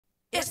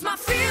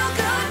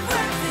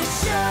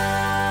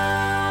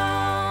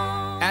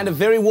And a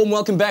very warm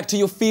welcome back to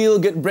your Feel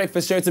Good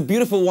Breakfast Show. It's a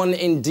beautiful one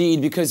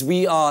indeed, because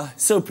we are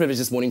so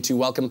privileged this morning to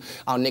welcome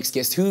our next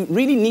guest, who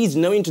really needs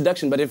no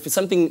introduction, but if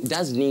something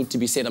does need to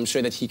be said, I'm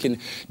sure that he can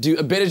do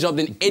a better job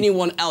than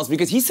anyone else,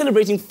 because he's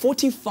celebrating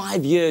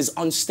 45 years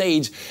on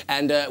stage,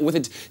 and with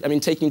it, I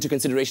mean, taking into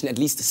consideration at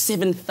least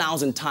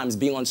 7,000 times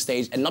being on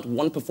stage, and not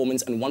one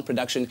performance and one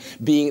production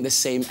being the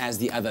same as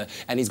the other.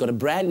 And he's got a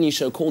brand new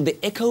show called The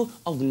Echo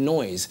of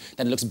Noise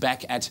that looks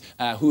back at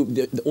all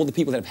the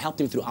people that have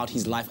helped him throughout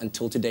his life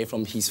until today,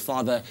 from his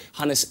father,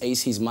 Hannes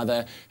Ace, his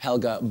mother,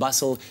 Helga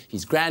Bussel,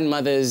 his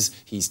grandmothers,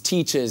 his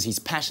teachers, his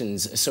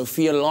passions,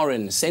 Sophia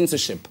Loren,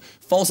 censorship,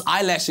 false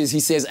eyelashes, he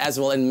says as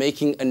well, and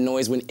making a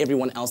noise when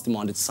everyone else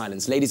demanded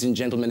silence. Ladies and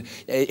gentlemen,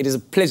 it is a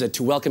pleasure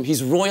to welcome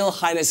His Royal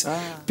Highness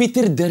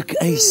Pieter Dirk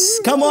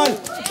Uys. Come on!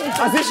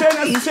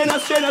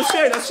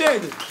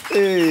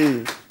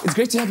 It's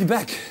great to have you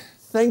back.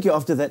 Thank you.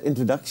 After that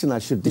introduction, I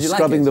should be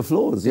scrubbing the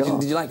floors. Yeah.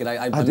 Did you like it?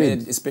 I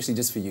made it especially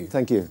just for you.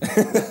 Thank you.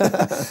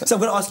 So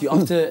I'm going to ask you,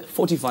 after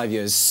 45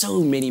 years, so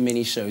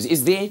many shows,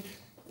 is there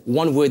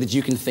one word that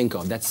you can think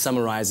of that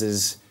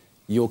summarizes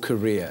your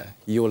career,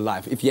 your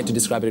life? If you had to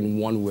describe it in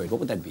one word,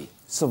 what would that be?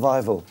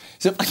 Survival.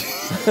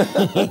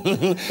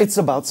 It's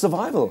about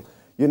survival.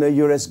 You know,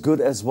 you're as good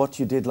as what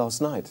you did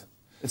last night.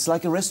 It's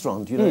like a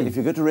restaurant, you know, if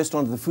you go to a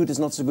restaurant and the food is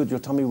not so good, your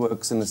tummy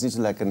works and it's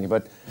not lekker,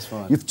 but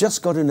you've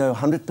just got to know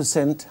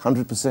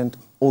 100%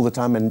 all the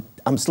time, and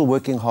I'm still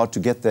working hard to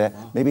get there,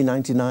 maybe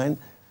 99.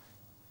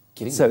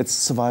 So it's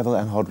survival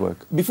and hard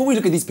work. Before we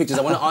look at these pictures,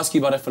 I want to ask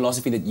you about a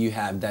philosophy that you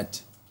have,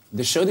 that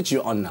the show that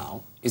you're on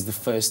now is the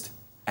first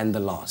and the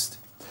last.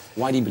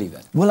 Why do you believe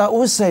that? Well, I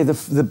always say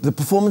the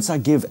performance I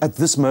give at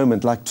this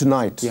moment, like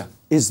tonight,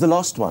 is the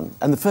last one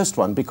and the first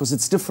one, because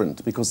it's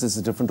different, because there's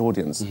a different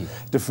audience,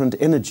 different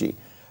energy.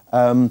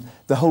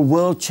 The whole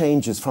world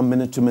changes from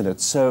minute to minute.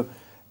 So,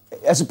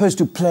 as opposed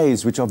to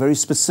plays, which are very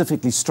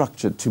specifically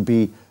structured to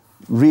be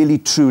really,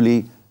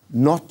 truly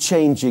not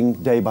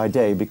changing day by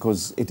day,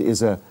 because it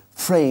is a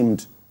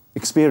framed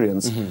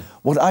experience,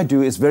 what I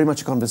do is very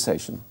much a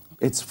conversation.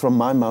 It's from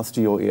my mouth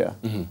to your ear.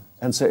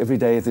 And so every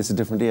day there's a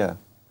different ear.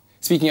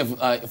 Speaking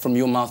of from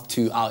your mouth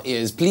to our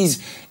ears,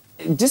 please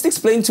just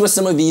explain to us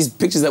some of these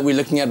pictures that we're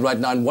looking at right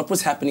now and what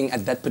was happening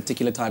at that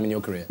particular time in your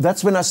career.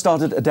 That's when I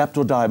started Adapt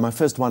or Die, my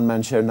first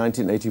one-man show in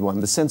 1981.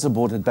 The censor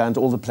board had banned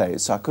all the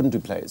plays, so I couldn't do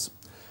plays.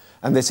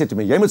 And they said to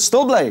me, "Jy moet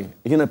still bly."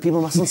 You know,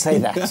 people mustn't say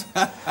that.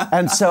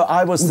 And so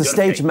I was the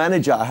stage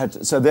manager.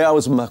 So there I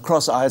was with my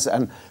cross eyes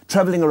and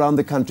traveling around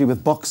the country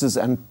with boxes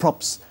and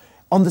props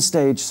on the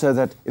stage, so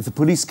that if the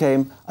police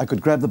came, I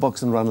could grab the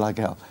box and run like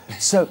hell.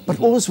 So, but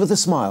always with a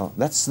smile.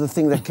 That's the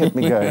thing that kept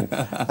me going.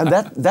 And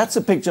that's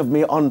a picture of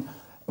me on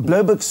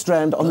Bloberg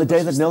Strand on the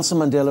day that Nelson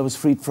Mandela was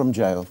freed from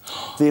jail,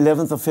 the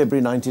 11th of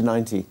February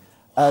 1990.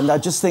 And I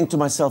just think to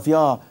myself,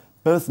 yeah,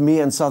 both me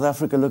and South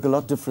Africa look a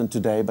lot different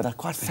today, but I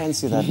quite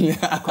fancy that.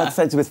 I quite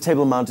fancy with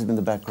Table Mounted in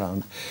the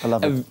background. I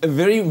love it. A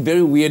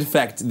very weird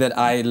fact that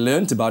I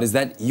learned about is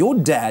that your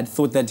dad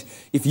thought that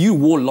if you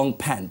wore long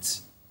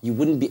pants, you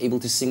wouldn't be able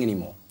to sing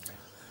anymore.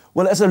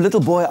 Well, as a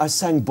little boy, I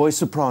sang boy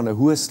soprano,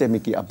 hoë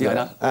stemmetjie up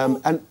there,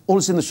 and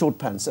always in the short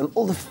pants. And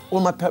all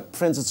my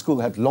friends at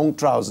school had long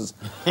trousers.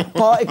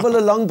 Pa, ek wil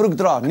 'n lang broek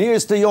dra. Nee,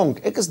 is te jonk.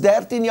 Ek is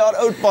 13 jaar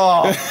oud,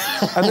 pa.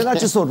 And then I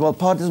just thought, well,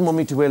 Pa doesn't want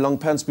me to wear long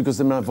pants because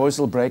then my voice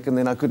will break and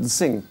then I couldn't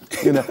sing.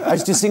 You know, I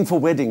used to sing for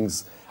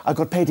weddings. I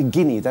got paid a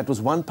guinea. That was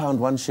 £1,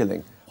 1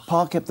 shilling.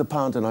 Pa kept the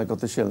pound and I got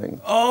the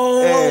shilling.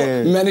 Oh,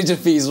 manager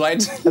fees,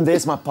 right? And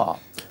there's my Pa.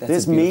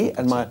 There's me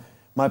and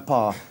my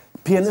Pa,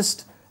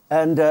 pianist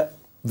and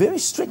very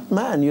strict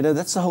man. You know,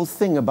 that's the whole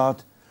thing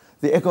about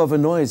The Echo of a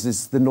Noise,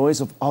 is the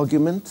noise of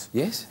argument.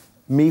 Yes.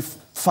 Me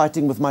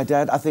fighting with my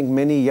dad. I think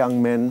many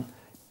young men,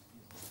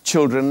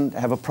 children,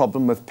 have a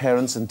problem with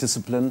parents and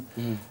discipline.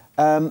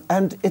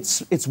 And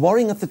it's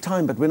worrying at the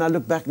time, but when I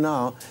look back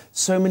now,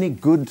 so many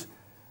good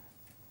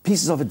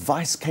pieces of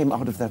advice came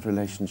out of that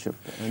relationship.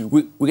 And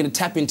we're going to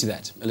tap into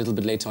that a little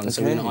bit later on,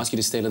 so we're going to ask you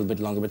to stay a little bit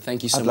longer, but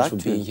thank you so much for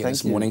being here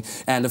this morning.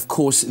 And of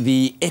course,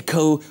 The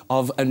Echo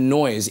of a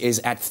Noise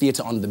is at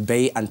Theatre on the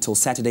Bay until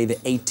Saturday, the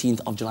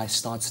 18th of July.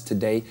 Starts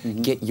today.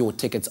 Get your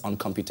tickets on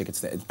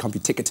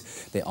CompuTicket.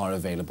 They are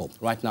available.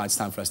 Right now, it's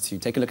time for us to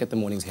take a look at the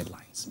morning's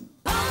headlines.